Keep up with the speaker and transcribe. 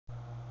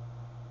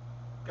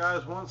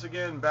Guys, once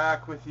again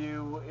back with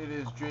you. It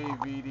is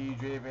JVD,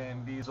 J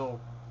Van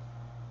Diesel.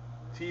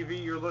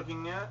 TV you're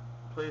looking at,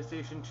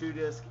 PlayStation 2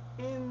 disc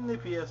in the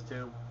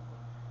PS2.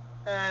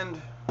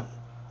 And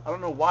I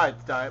don't know why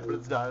it's died, but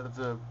it's died. It's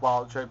a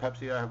Wild Cherry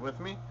Pepsi I have with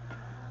me.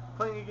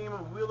 Playing a game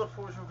of Wheel of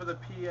Fortune for the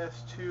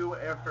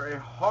PS2 after a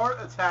heart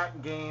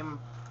attack game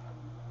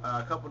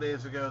a couple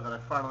days ago that I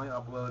finally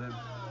uploaded.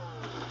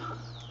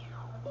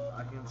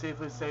 I can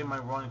safely say my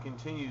run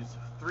continues.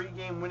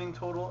 3-game winning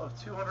total of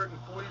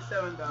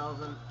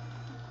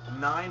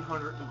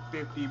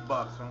 $247,950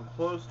 bucks. So I'm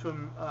close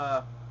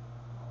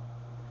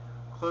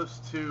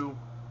to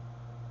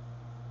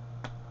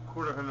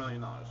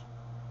 $250,000.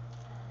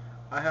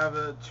 I have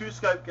two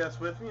Skype guests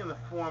with me in the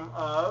form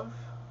of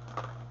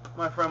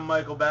my friend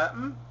Michael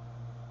Batten.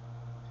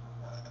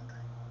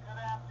 Good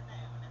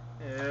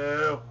afternoon.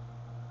 Ew.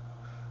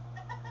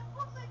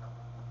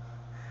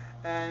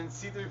 And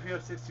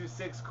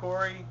C3PO626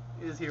 Corey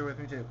is here with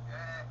me too.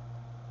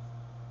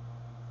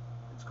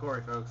 It's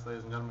Corey, folks,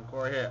 ladies and gentlemen.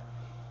 Corey here.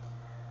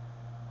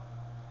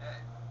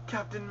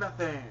 Captain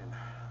Methane.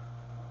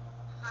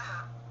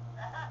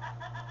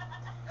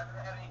 Haven't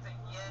had anything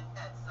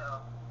yet,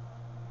 so.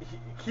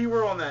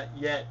 Keyword on that,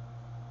 yet.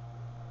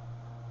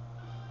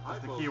 Hi,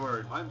 That's the folks.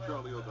 keyword. I'm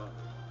Charlie O'Donnell.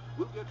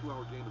 We'll get to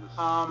our game in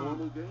a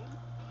normal game.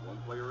 One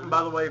player.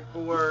 By the way,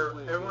 for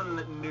everyone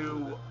that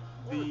knew,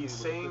 the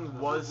saying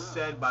was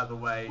said, by the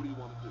way, in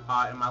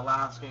my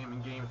last game,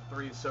 in Game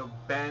 3. So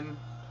Ben,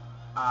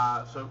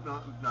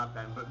 not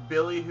Ben, but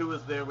Billy, who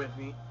was there with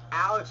me,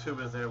 Alex, who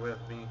was there with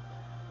me,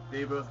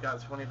 they both got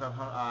 $2,500.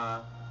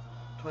 I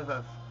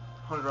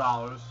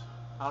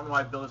don't know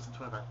why Billy said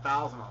 $25,000,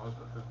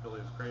 because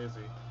Billy is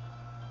crazy.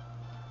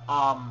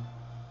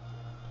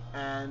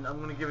 And I'm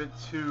gonna give it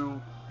to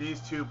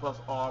these two plus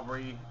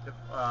Aubrey, if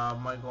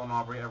Michael and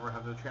Aubrey ever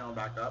have their channel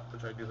back up,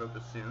 which I do hope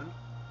is soon.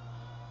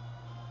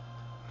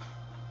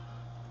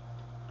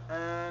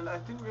 And I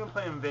think we're gonna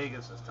play in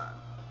Vegas this time.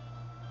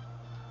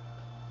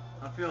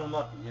 I'm feeling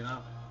lucky, you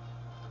know.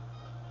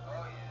 Oh,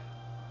 yeah.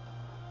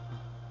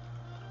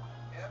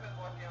 Yeah, I've been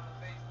lucky on the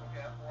Facebook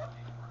app,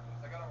 Lucky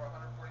Cruise. I got over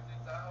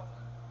 143,000.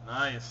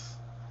 Nice.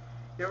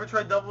 You ever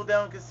try Double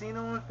Down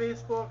Casino on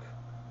Facebook?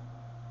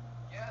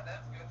 Yeah,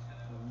 that's good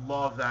too.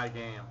 Love that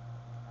game.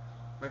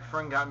 My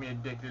friend got me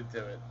addicted to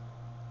it.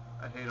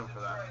 I hate him for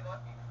that. Try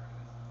Lucky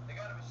Cruise. They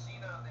got a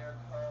machine on there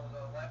called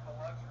Life of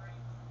Luxury.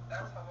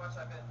 That's how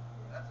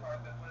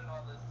I've been winning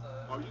all this.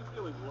 Are you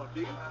feeling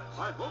lucky?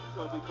 I hope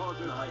so, because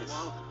it's Nice.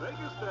 Las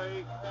Vegas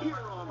Day here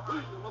on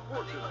Wheel of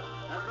Fortune.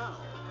 And now,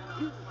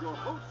 here's your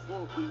host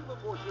for Wheel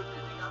of Fortune,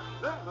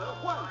 Vanna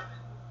White.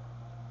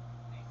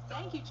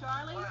 Thank you,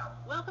 Charlie.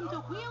 Welcome to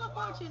Wheel of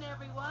Fortune,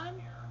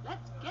 everyone.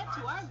 Let's get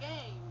to our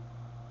game.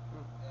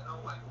 And oh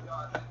my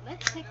God.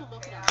 Let's take a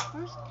look at our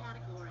first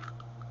category.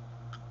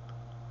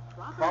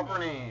 Proper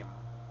name.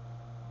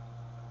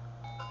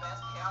 The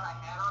best count I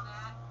had on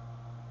that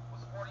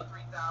was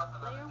 43,000.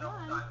 Player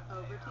one,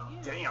 over to you.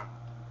 Damn.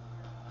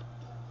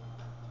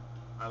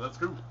 Alright, let's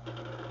go. That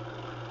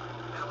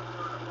was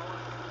during a bonus.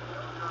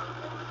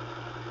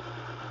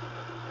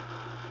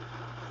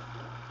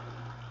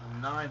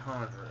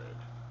 900.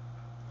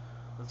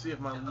 Let's see if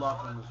my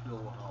luck on this wheel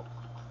will help.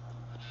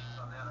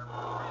 On that are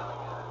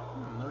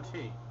really good. No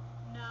T.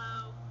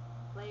 No.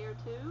 Player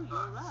two,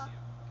 you're up.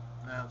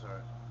 That's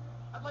alright.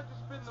 I'd like to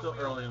spin the Still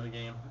wheel. early in the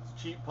game. It's a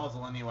cheap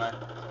puzzle anyway.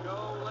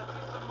 Go, let's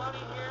see some money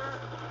here.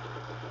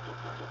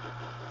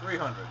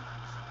 300.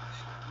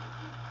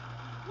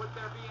 Would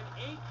there be an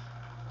 8?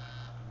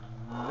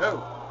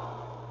 No.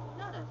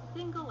 Not a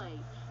single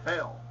eight.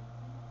 Fail.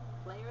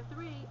 Player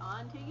three,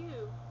 on to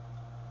you.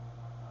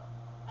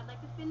 I'd like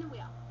to spin the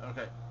wheel.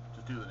 Okay,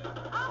 just do the name.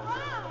 All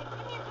right,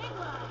 give me a big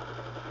one.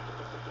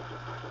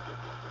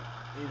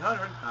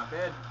 800, not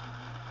bad. Is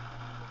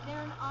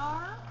there an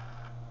R?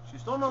 She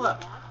stole my letter.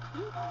 That's two.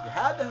 You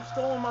had to have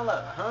stolen my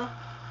letter, huh?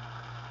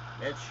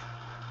 Bitch.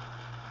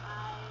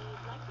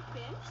 I'd like to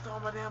spin. Stole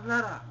my damn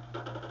letter.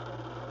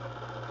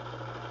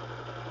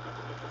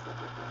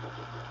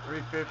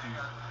 350.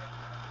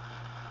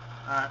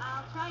 Alright,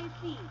 I'll try a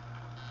C.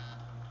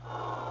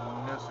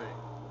 Missy.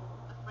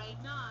 Afraid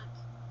not.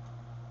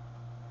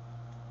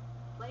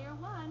 Player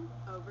one,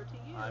 over to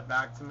you. Alright,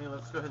 back to me.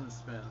 Let's go ahead and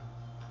spin.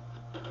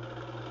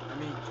 I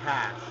need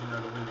cash, to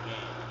win the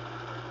game.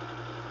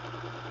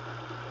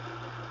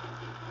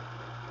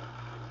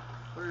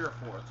 3 or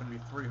 4. It's going to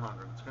be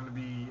 300. It's going to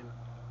be an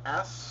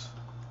S.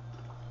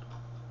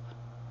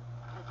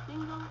 A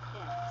single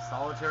S.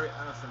 Solitary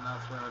S, and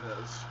that's where it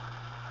is.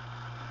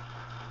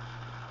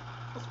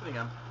 Let's spin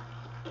again.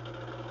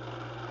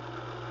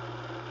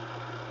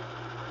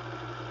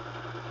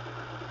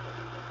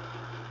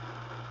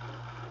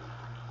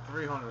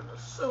 $300.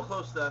 So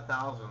close to that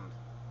 1,000.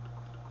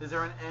 Is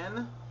there an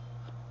N?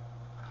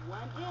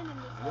 One N in this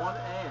One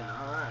N.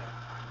 All right.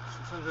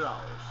 $600.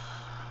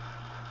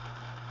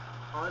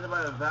 I'll either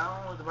buy a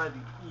vowel or buy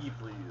the E,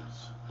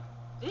 please.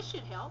 This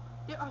should help.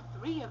 There are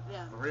three of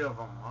them. 3 of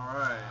them. All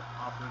right.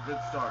 Off to a good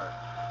start.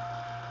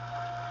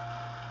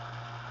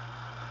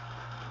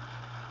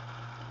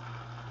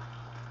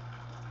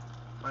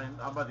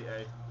 I'll buy the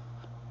A.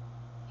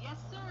 Yes,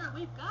 sir.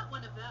 We've got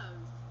one of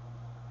those.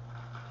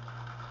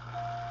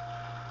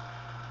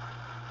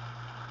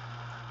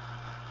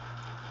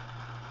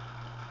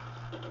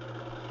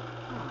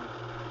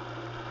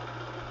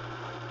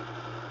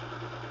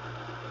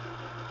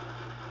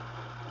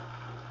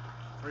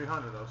 Hmm.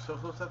 $300 though, so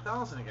close to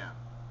 1,000 again.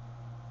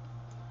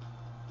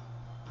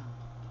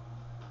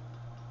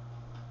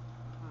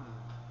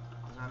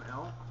 Is there an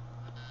L?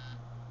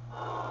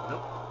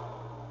 Nope.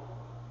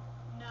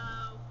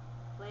 No.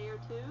 Player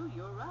 2,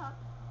 you're up.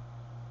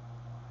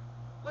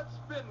 Let's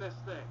spin this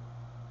thing.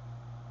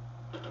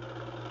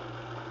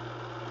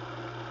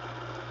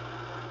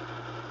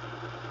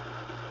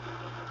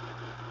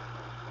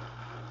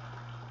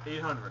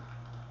 $800.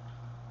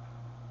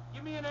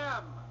 Give me an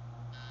M.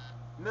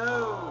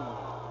 No.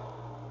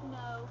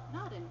 No,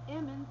 not an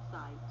M in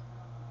sight.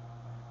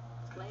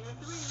 Player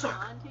You 3,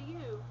 suck. on to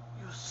you.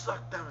 You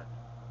suck, damn it.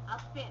 I'll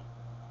spin.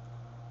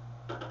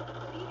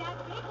 See that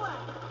big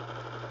one?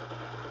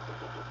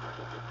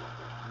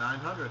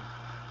 900.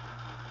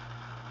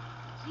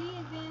 G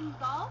is in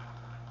golf.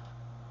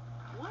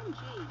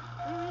 1G.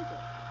 Where is it?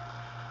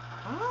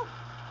 Huh?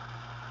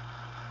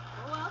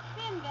 Oh, I'll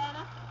spin,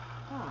 Vanna.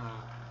 Come on,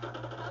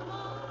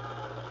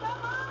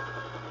 come on.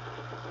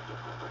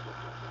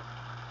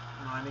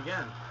 9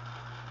 again.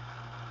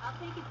 I'll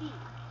take a D.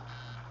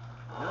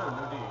 No,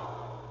 no D.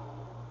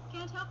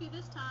 Can't help you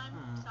this time.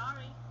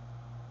 Sorry.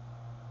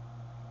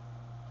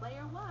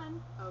 Player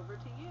 1, over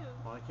to you.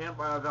 Well, I can't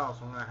buy a vowel,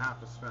 so I'm going to have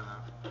to spin it.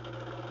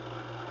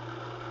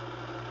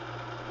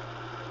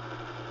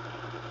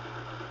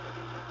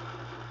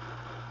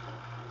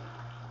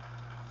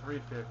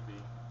 $350.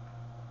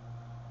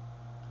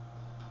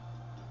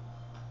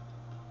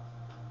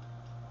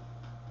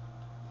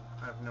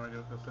 I have no idea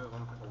what this is. I'm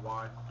going to pick a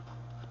Y.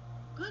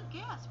 Good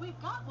guess. We've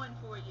got one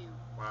for you.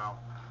 Wow.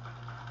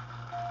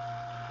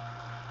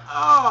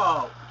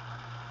 Oh!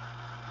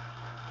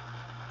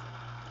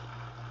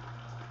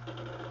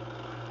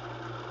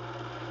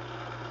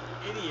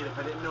 Idiot if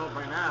I didn't know it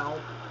by now.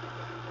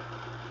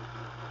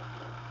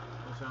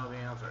 Let's know the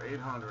answer.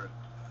 800.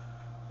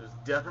 There's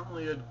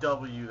definitely a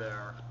W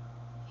there.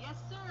 Yes,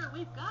 sir.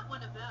 We've got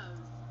one of those.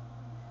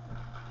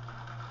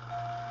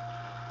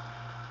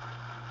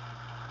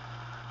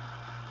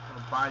 I'm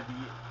going to buy the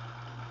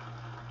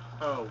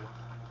O.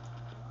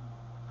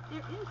 There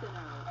is an O.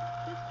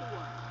 Just the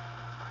one.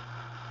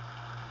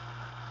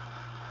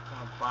 I'm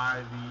going to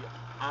buy the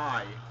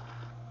I.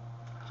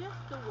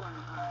 Just the one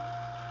I.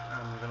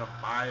 I'm going to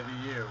buy the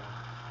U.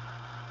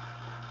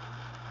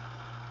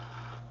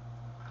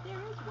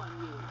 There is one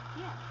U.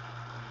 Yes.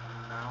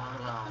 Now on the Just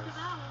for vowels. the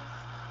vowels.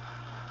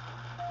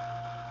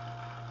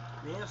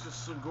 The answer is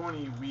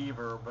Sigourney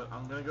Weaver, but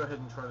I'm going to go ahead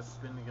and try to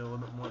spin to get a little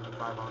bit more than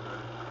 500.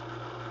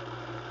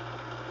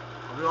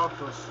 I'll be off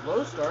to a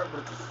slow start,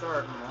 but it's a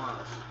start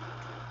nonetheless.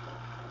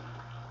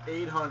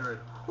 800.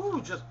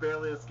 Whew, just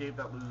barely escaped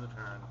that loser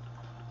turn.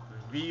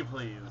 V,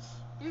 please.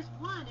 There's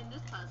one in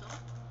this puzzle.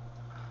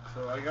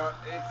 So I got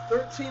a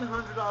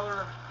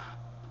 $1,300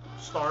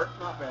 start,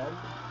 not bad.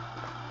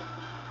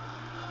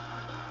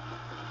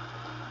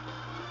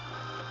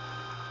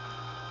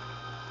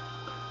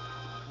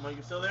 Mike,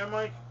 you still there,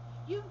 Mike?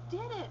 You did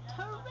it.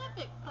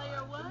 Terrific, player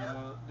 1.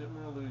 Didn't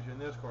want to lose you.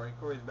 And there's Corey.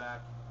 Corey's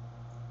back.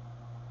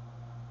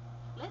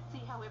 Let's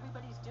see how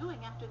everybody's doing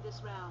after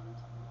this round.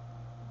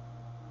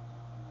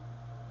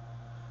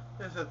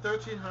 It's a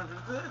 1,300.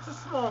 It's a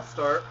small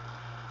start,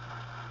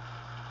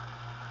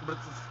 but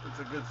it's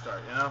a good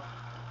start, you know.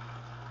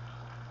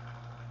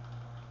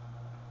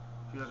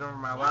 If you guys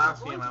remember my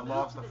last game, I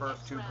lost the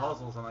first two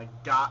puzzles, and I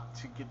got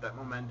to get that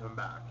momentum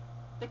back.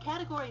 The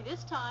category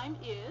this time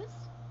is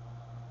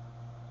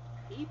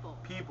people.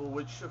 People,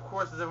 which of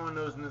course, as everyone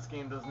knows in this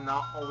game, does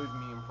not always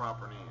mean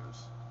proper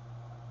names.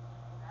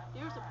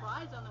 There's a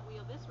prize on the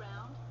wheel this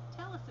round.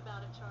 Tell us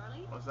about it,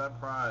 Charlie. What's that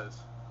prize?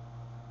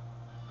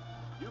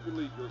 You can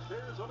leave your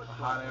shares on a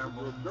hot air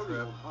balloon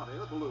trip. hot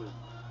air balloon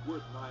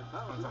worth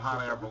 $9,000. It's a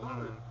hot air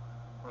balloon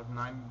worth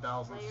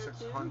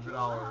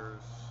 $9,600,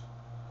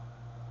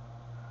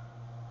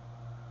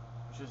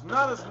 which is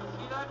not as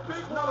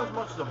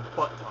much as a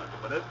butt ton,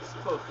 but it's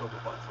close to a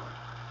butt ton.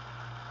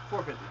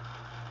 450.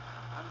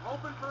 I'm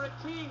hoping for a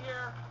T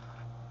here.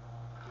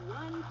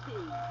 1 T.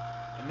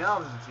 And now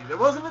there's a T. There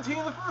wasn't a T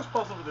in the first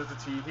puzzle, but there's a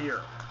T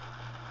here.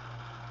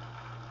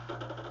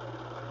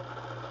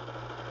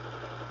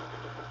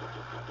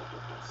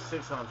 $600.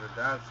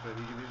 That's good.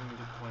 You can even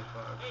get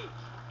 25. H.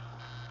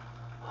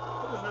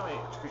 But there's no H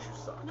because you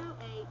suck. No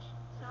H.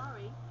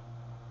 Sorry.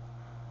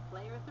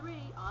 Player 3,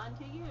 on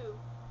to you.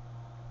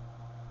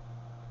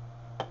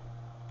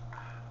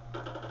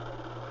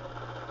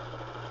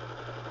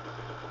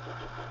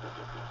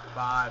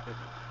 $550.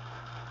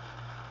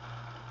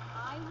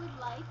 I would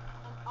like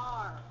an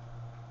R.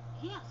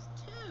 Yes,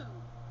 2.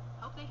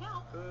 Hope they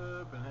help.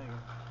 Copenhagen.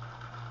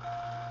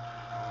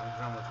 I'm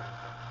done with things.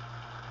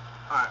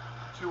 Alright,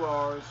 2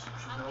 R's. She's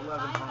I'm at gonna buy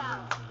 1,100.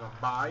 about She's gonna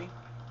buy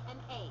an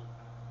A.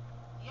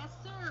 Yes,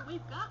 sir.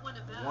 We've got one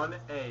of those. 1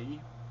 A.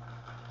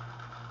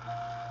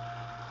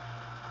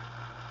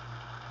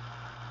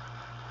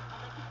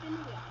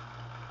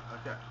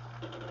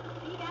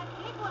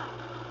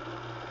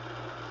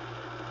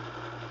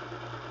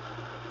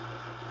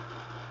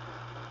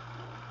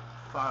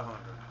 500.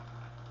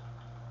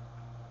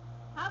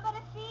 How about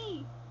a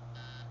C?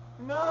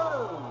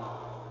 No!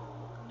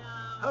 No.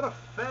 How to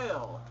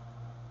fail?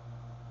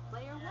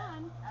 Player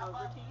 1, over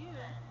to you.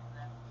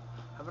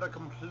 How about a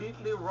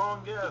completely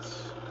wrong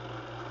guess?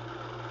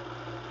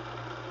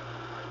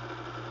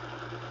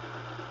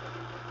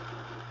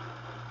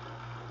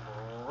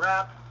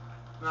 Crap.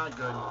 Not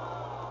good.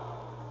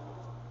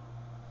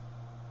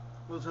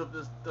 Let's hope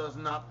this does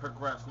not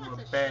progress into a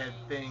That's a bad shame.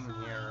 thing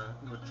Sorry. here,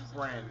 into a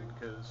trend,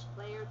 because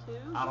Player 2,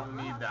 I don't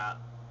you're need up. that.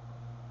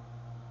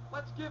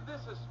 Let's give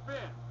this a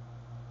spin.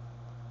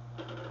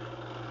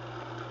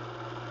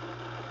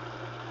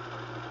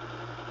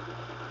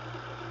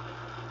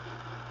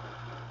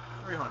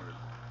 300.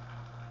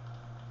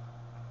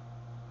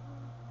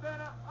 Then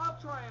I'll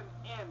try an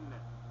N.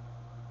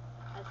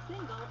 A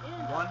single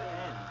N. One up there.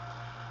 N.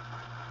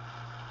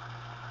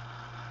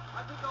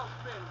 I think I'll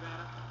spin,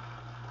 Vanna.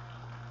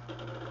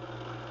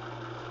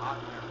 Hot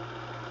here.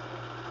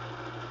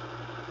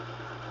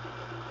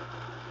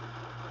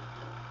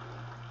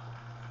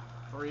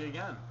 Three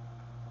again.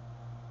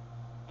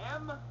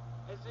 M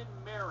as in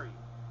Mary.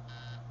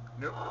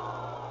 Nope.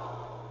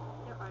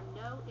 There are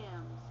no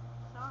M's.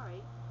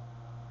 Sorry.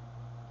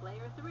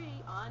 Player 3,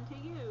 on to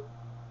you.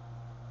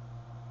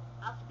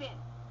 I'll spin.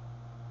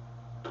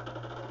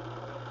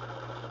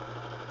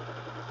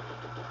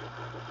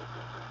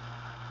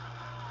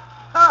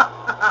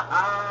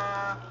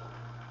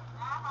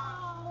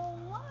 Oh,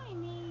 why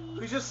me?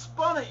 You just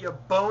spun it, you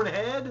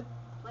bonehead.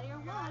 Player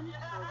 1, over to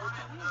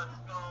you.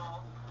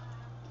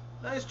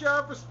 Nice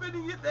job for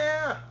spinning it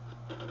there.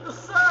 You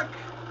suck.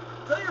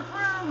 Tell your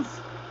friends.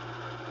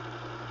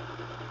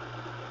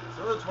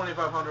 So the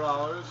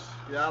 $2,500.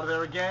 Get out of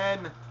there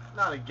again.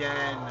 Not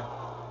again.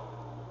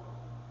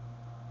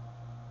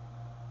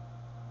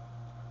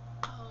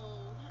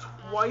 Oh, that's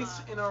bad Twice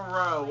luck. in a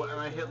row, Player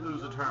and I hit 2,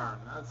 lose a you're turn.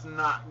 up. That's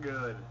not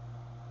good.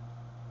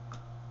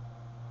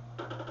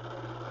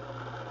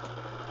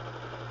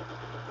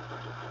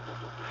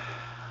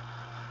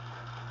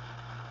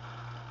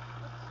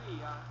 Let's see,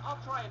 I'll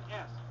try an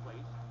S,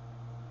 please.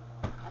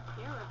 A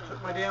caravan.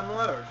 Took my damn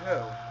letter,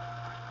 too.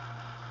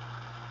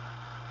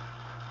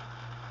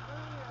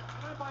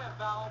 Can I buy a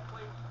vowel,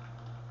 please?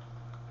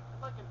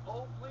 I'd like an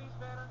O, please,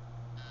 Vanna.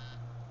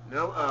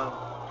 No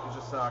O. You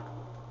just suck.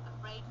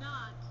 Afraid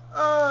not.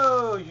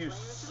 Oh, you Player 3,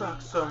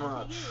 suck so on to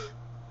much. you.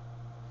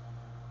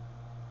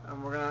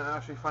 And we're going to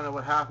actually find out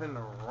what happened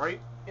right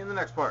in the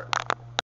next part.